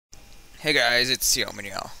Hey guys, it's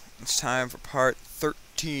Xiaominiao. It's time for part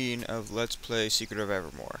 13 of Let's Play Secret of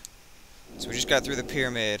Evermore. So we just got through the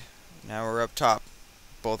pyramid. Now we're up top.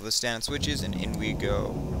 Both of us stand on switches and in we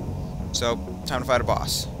go. So, time to fight a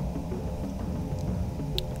boss.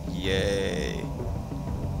 Yay.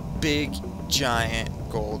 Big, giant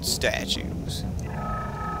gold statues.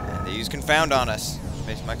 And they use Confound on us.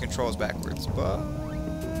 Makes my controls backwards, but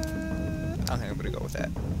I think I'm gonna go with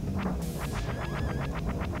that.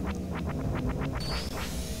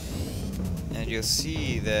 And you'll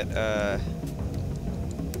see that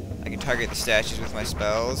I can target the statues with my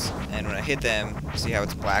spells, and when I hit them, see how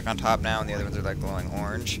it's black on top now and the other ones are like glowing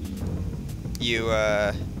orange?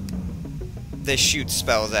 They shoot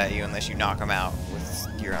spells at you unless you knock them out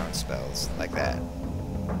with your own spells, like that.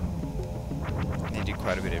 And they do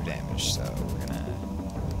quite a bit of damage, so we're gonna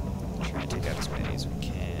try and take out as many as we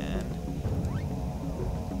can.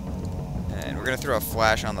 And we're gonna throw a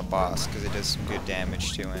flash on the boss, because it does some good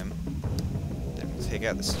damage to him. Then we'll take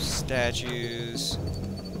out the statues.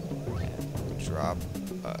 And drop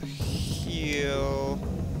a heal.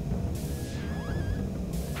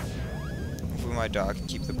 Hopefully my dog can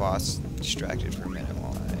keep the boss distracted for a minute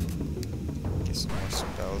while I get some more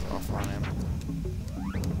spells off on him.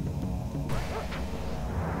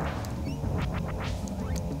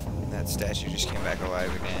 And that statue just came back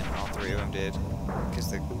alive again. All three of them did.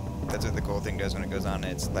 Because that's what the gold thing does when it goes on.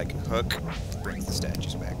 It's like a hook, brings the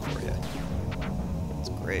statues back for you. It's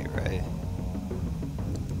great, right?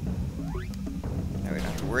 Now we don't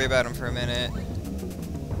have to worry about him for a minute.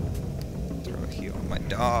 Throw a heal on my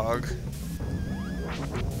dog.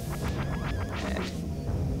 And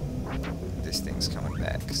this thing's coming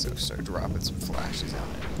back, so start dropping some flashes on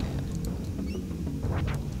it again.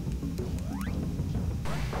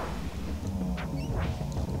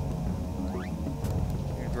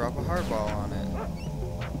 Drop a hardball on it.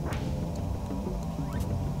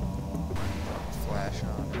 Flash on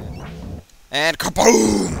it. And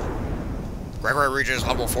kaboom! Gregory reaches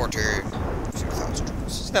level 14.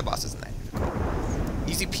 That boss isn't that difficult.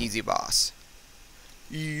 Easy peasy boss.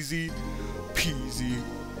 Easy peasy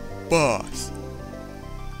boss.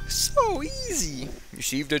 So easy.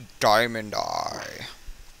 Received a diamond eye.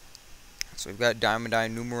 So we've got diamond eye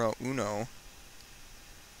numero uno.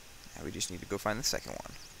 Now we just need to go find the second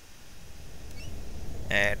one.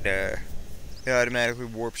 And it automatically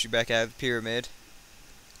warps you back out of the pyramid.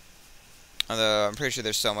 Although I'm pretty sure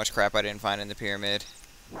there's so much crap I didn't find in the pyramid.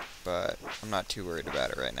 But I'm not too worried about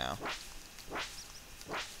it right now.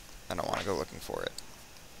 I don't want to go looking for it.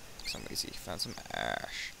 Somebody's found some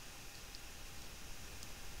ash.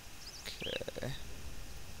 Okay.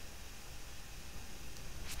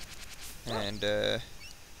 And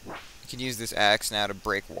you can use this axe now to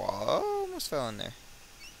break wall. Oh, almost fell in there.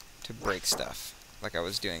 To break stuff. Like I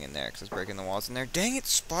was doing in there, because I was breaking the walls in there. Dang it,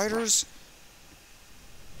 spiders!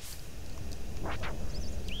 Oh,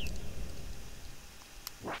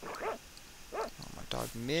 my dog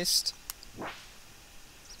missed.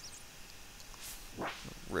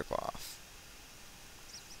 Rip off.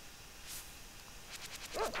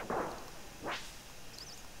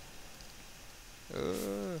 I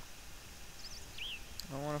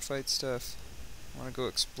don't want to fight stuff. I want to go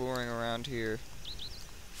exploring around here.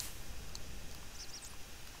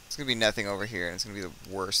 It's going to be nothing over here, and it's going to be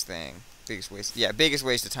the worst thing. Biggest waste. Yeah, biggest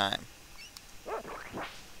waste of time.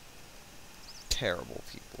 Terrible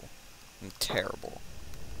people. I'm terrible.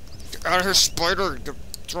 Get out of here, spider!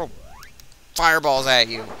 Throw fireballs at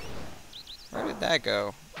you. Where did that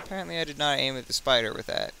go? Apparently I did not aim at the spider with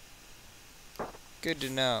that. Good to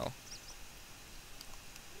know.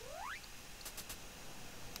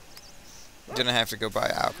 Didn't have to go buy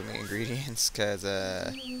alchemy ingredients, because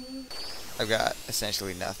I've got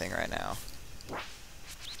essentially nothing right now.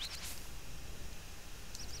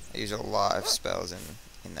 I use a lot of spells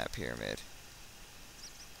in that pyramid.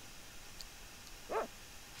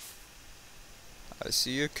 I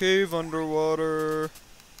see a cave underwater.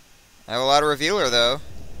 I have a lot of revealer though,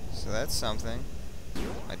 so that's something.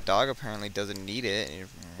 My dog apparently doesn't need it, and you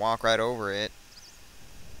can walk right over it.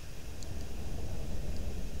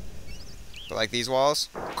 But like these walls,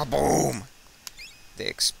 kaboom! They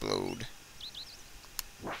explode.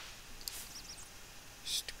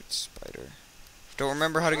 Stupid spider. Don't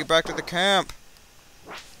remember how to get back to the camp.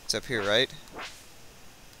 It's up here, right?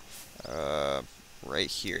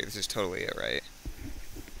 Right here. This is totally it, right?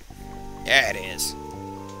 Yeah, it is.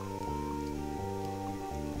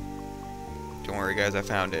 Don't worry, guys, I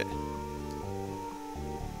found it.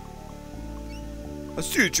 I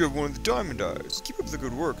see that you have one of the diamond eyes. Keep up the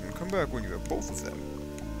good work and come back when you have both of them.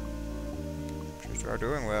 are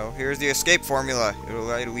doing well. Here's the escape formula. It'll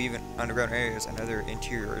allow you to leave underground areas and other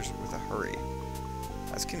interiors with a hurry.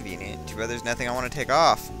 That's convenient. Too bad there's nothing I want to take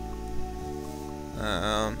off.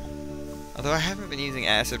 Although I haven't been using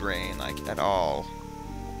acid rain, like, at all.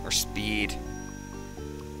 Or speed.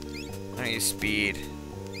 I don't use speed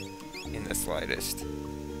in the slightest.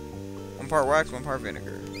 1 part wax, 1 part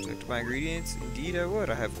vinegar. So to my ingredients, indeed I would.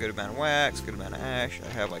 I have a good amount of wax, good amount of ash.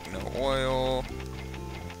 I have, like, no oil.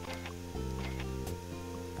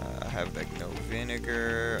 I have, like, no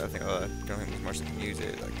vinegar. I think, I don't think there's much that can use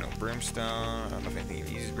it. Like, no brimstone. I don't know if anything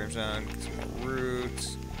even uses brimstone. Some more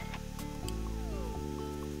roots.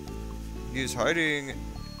 He is hiding.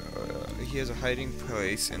 He has a hiding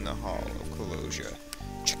place in the Hall of Colosia.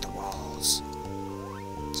 Check the walls.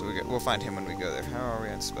 So we'll find him when we go there. How are we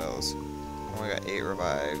on spells? Only got 8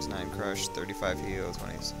 revives, 9 crush, 35 heals,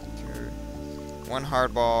 20 cured. 1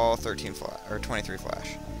 hardball, 13 flash, or 23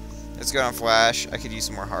 flash. Let's go on flash. I could use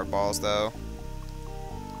some more hardballs though,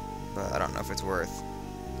 but I don't know if it's worth.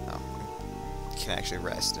 Oh, I can actually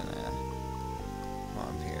rest in while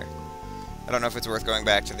I'm here. I don't know if it's worth going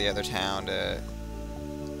back to the other town to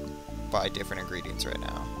buy different ingredients right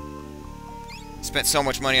now. Spent so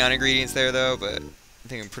much money on ingredients there though, but I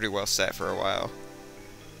think I'm pretty well set for a while.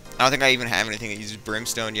 I don't think I even have anything that uses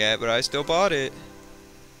brimstone yet, but I still bought it.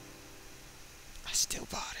 I still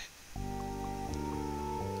bought it.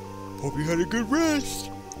 Hope you had a good rest.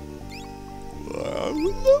 I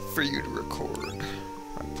would love for you to record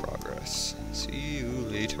my progress. See you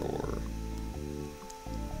later.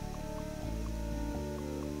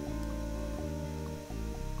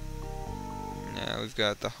 Now we've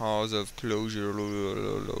got the halls of closure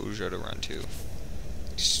to run to.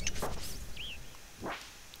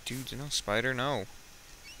 Dude, no spider, no.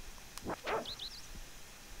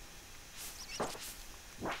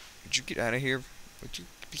 Would you get out of here? Would you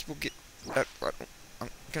people get out? I'm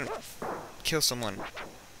gonna kill someone.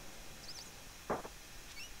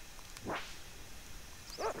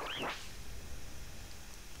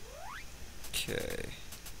 Okay.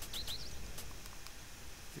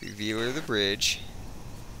 Revealer of the bridge.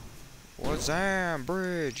 What's that?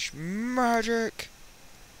 Bridge magic.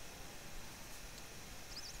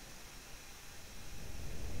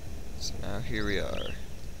 So now here we are.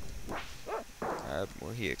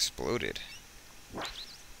 Well, he exploded.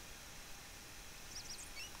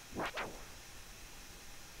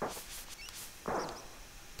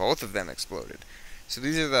 Both of them exploded. So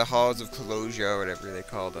these are the halls of Colosia, or whatever they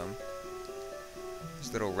call them.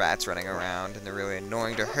 There's little rats running around, and they're really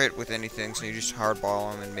annoying to hurt with anything, so you just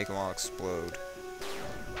hardball them and make them all explode.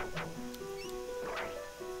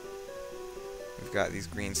 We've got these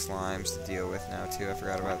green slimes to deal with now, too. I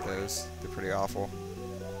forgot about those. They're pretty awful,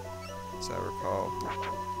 as I recall.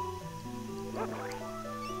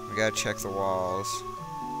 We gotta check the walls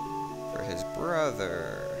for his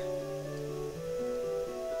brother.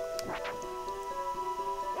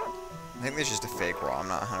 I think there's just a fake wall. I'm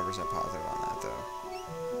not 100% positive on that, though.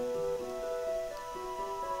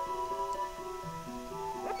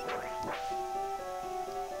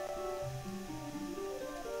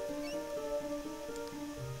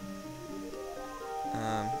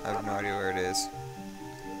 I have no idea where it is.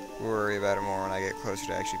 We'll worry about it more when I get closer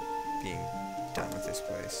to actually being done with this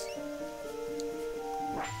place.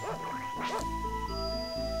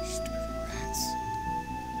 Stupid rats.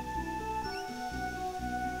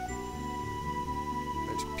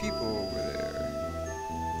 There's people over there.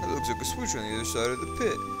 That looks like a switch on the other side of the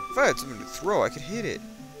pit. If I had something to throw, I could hit it.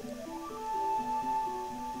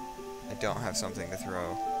 I don't have something to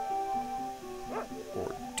throw.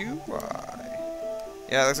 Or do I?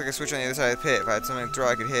 Yeah, it looks like a switch on the other side of the pit. If I had something to throw,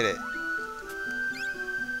 I could hit it.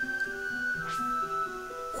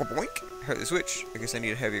 Boink! Hurt the switch. I guess I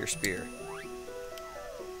need a heavier spear.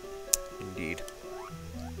 Indeed.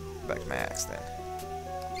 Back to my axe then.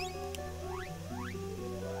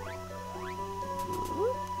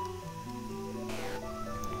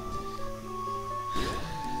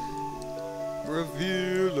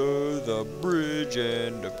 Revealer the bridge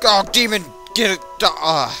and the oh, demon! Get it!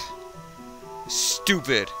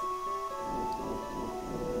 Stupid.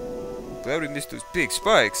 Glad we missed those big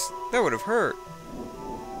spikes. That would have hurt.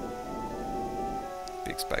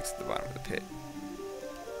 Big spikes at the bottom of the pit.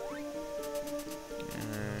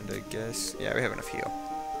 And I guess, yeah, we have enough heal.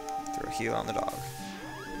 Throw a heal on the dog.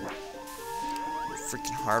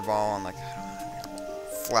 Freaking hardball on, like, I don't know,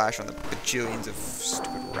 flash on the bajillions of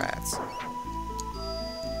stupid rats.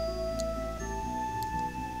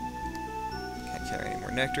 Can't carry any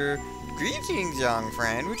more nectar. Greetings, young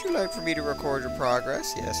friend. Would you like for me to record your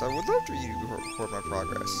progress? Yes, I would love for you to record my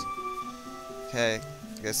progress. Okay,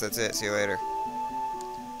 I guess that's it. See you later.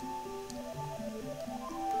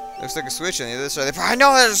 Looks like a switch on the other side. I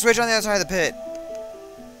know there's a switch on the other side of the pit.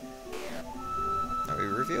 Now we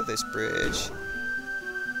reveal this bridge.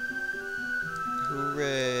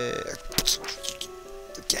 Hooray!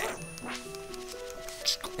 Again.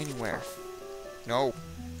 Just go anywhere. No.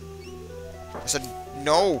 I said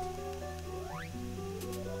no.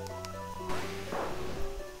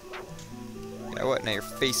 Yeah, what? Now your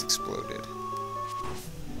face exploded.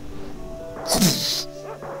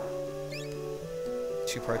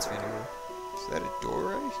 2 parts vinegar. Is that a door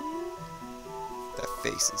right here? That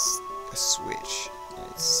face is a switch.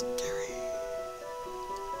 It's scary.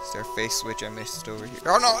 Is there a face switch I missed over here?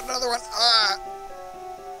 Oh no, another one! Ah!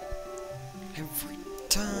 Every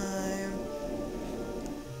time.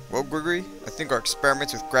 Well, Gregory, I think our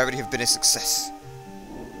experiments with gravity have been a success.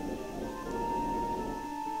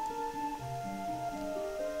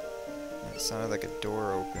 It sounded like a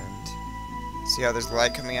door opened. See how there's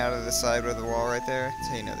light coming out of the side of the wall right there? That's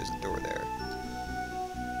how you know there's a door there.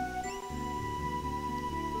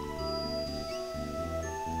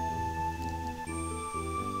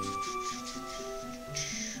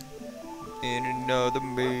 In another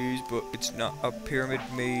maze, but it's not a pyramid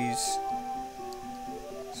maze.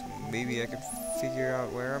 So maybe I can figure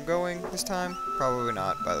out where I'm going this time? Probably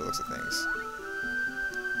not, by the looks of things.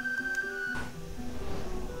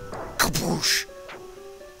 Kaboosh!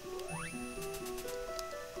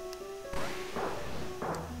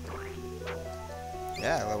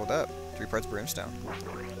 Yeah, I leveled up. 3 parts brimstone.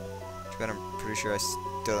 But I'm pretty sure I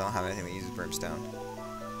still don't have anything that uses brimstone.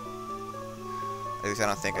 At least I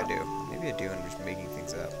don't think I do. Maybe I do and I'm just making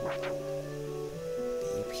things up.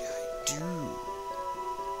 Maybe I do.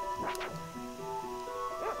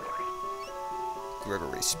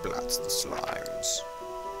 Gregory splats the slimes.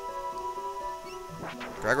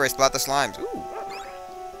 Gregory splat the slimes. Ooh!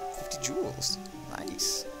 50 jewels.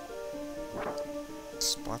 Nice.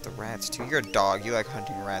 Spot the rats too. You're a dog. You like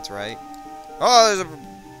hunting rats, right? Oh, there's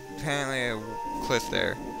apparently a cliff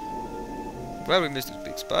there. Glad we missed those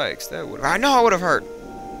big spikes. That would have. I know I would have hurt.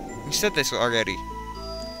 We said this already.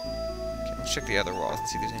 Okay, let's check the other walls and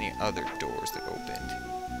see if there's any other doors that opened.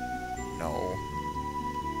 No.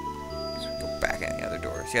 So we go back at any other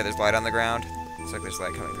doors. Yeah, there's light on the ground. Looks like there's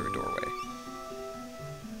light coming through a doorway.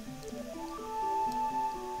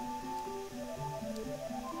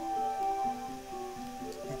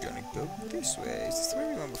 Go this way. Is this the way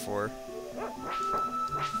we went before?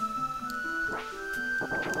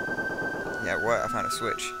 Yeah, what? I found a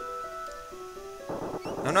switch.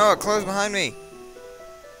 Oh no, it closed behind me!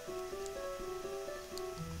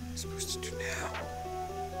 What am I supposed to do now?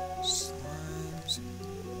 Slimes.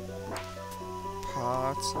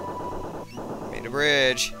 Pots. Made a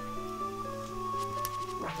bridge.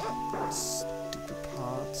 Stupid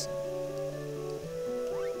pots.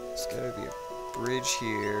 There's gotta be a bridge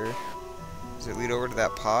here. Does it lead over to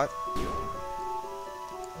that pot?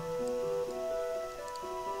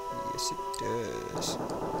 Yes, it does.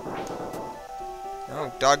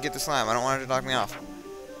 No, dog, get the slime. I don't want it to knock me off.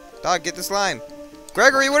 Dog, get the slime.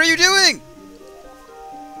 Gregory, what are you doing?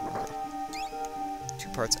 Okay. 2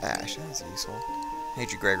 parts ash. That's useful. I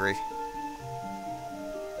hate you, Gregory.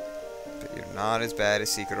 But you're not as bad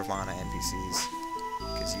as Secret of Mana NPCs.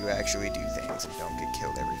 Because you actually do things and don't get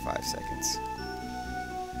killed every 5 seconds.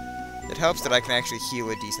 It helps that I can actually heal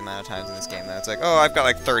a decent amount of times in this game, though. It's like, oh, I've got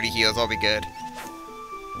like 30 heals, I'll be good.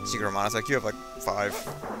 Secret of Mana's like, you have like 5.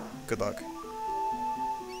 Good luck.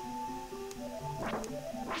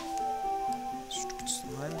 Stupid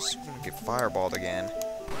slimes. I'm gonna get fireballed again.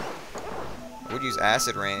 I would use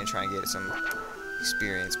acid rain and try and get some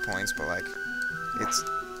experience points, but like, it's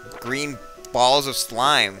green balls of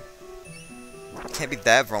slime. Can't be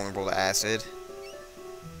that vulnerable to acid.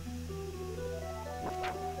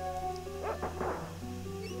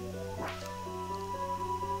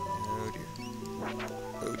 Oh dear.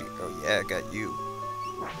 Oh dear. Oh yeah, I got you.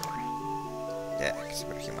 Yeah, because I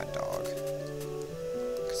better heal my dog.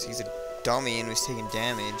 Because he's a dummy and was taking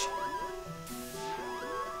damage.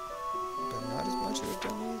 But not as much of a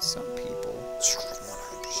dummy as some people.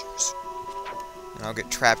 And I'll get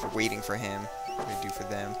trapped waiting for him. What do I do for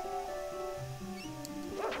them?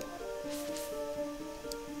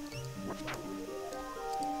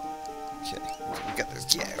 Okay, we got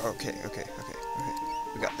this. Yeah, okay.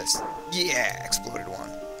 We got this. Yeah, exploded one.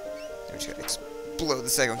 Then we just gotta explode the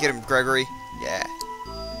second one. Get him, Gregory. Yeah.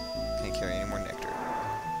 Can't carry any more nectar.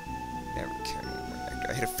 Never carry any more nectar.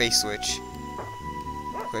 I hit a face switch.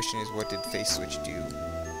 The question is, what did face switch do?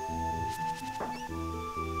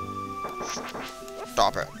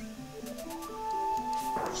 Stop it.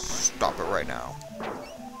 Stop it right now.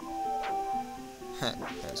 That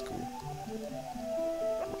was cool.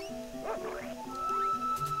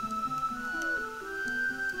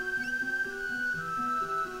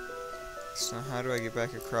 So how do I get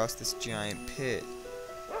back across this giant pit?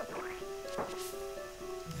 I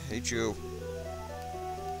hate you.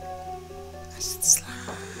 I said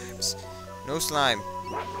slimes. No slime.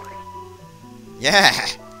 Yeah!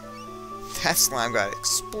 That slime got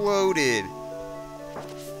exploded.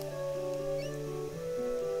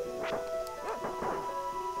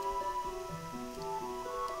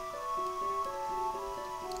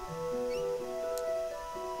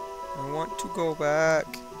 I want to go back.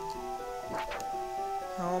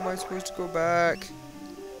 How am I supposed to go back?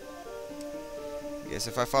 I guess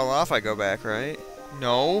if I fall off, I go back, right?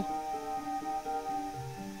 No.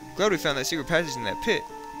 Glad we found that secret passage in that pit.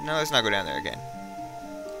 Now let's not go down there again.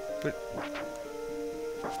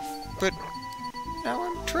 But now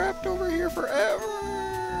I'm trapped over here forever.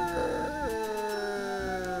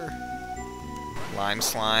 Lime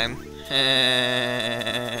slime.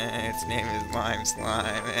 Its name is Lime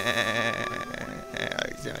Slime.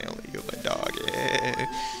 I only killed my dog.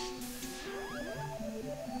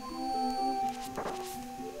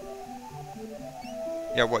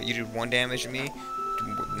 Yeah, what? You did 1 damage to me? Do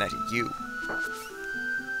more than that to you.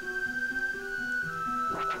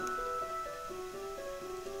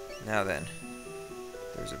 Now then,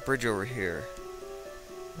 there's a bridge over here.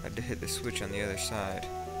 I had to hit the switch on the other side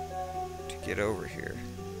to get over here.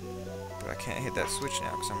 But I can't hit that switch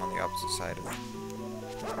now because I'm on the opposite side of the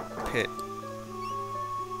pit.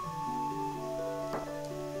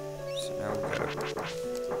 So now we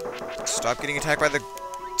gotta stop getting attacked by the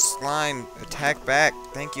slime. Attack back.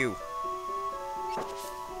 Thank you.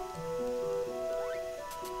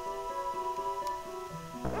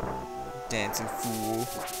 Dancing fool.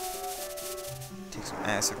 Take some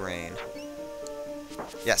acid rain.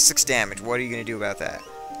 Yeah, 6 damage. What are you gonna do about that?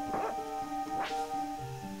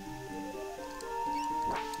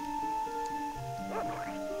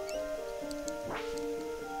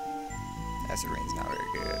 Acid rain's not very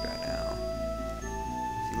good right now.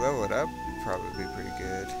 If you level it up, probably pretty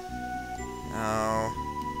good. No.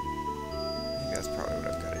 I think that's probably what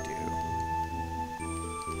I've got to do.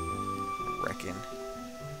 I reckon.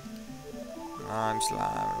 Lime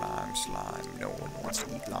slime, lime slime. No one wants to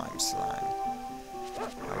eat lime slime. I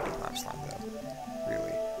would eat lime slime though.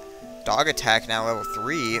 Really. Dog attack now level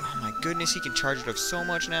 3. Oh my goodness, he can charge it up so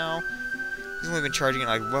much now. He's only been charging it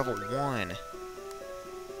like level 1.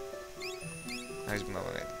 Now he's been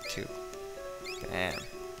leveling it 2. Damn.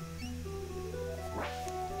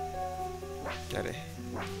 Gotta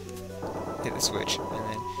hit the switch and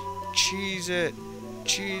then cheese it.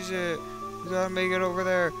 Cheese it. We gotta make it over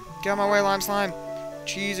there. Get out of my way, lime slime.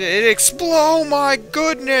 Cheese it. It explodes. Oh my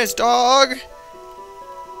goodness, dog.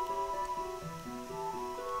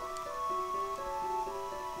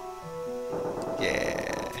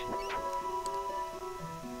 Yeah.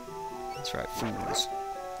 That's right, fools.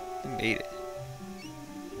 We made it.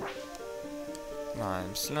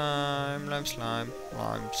 Lime slime, lime slime,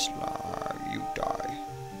 lime slime. You die.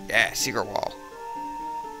 Yeah, secret wall.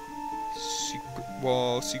 Secret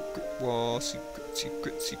wall, secret wall,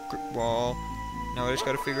 secret wall. Now I just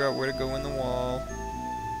gotta figure out where to go in the wall.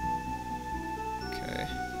 Okay.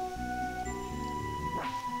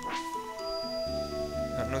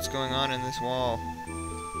 I don't know what's going on in this wall.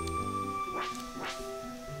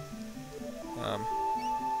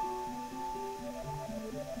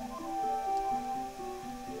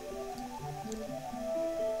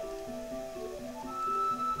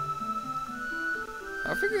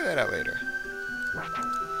 I'll figure that out later.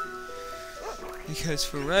 Because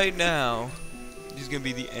for right now, this is going to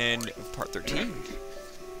be the end of part 13.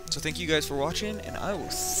 So thank you guys for watching, and I will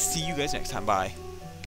see you guys next time. Bye.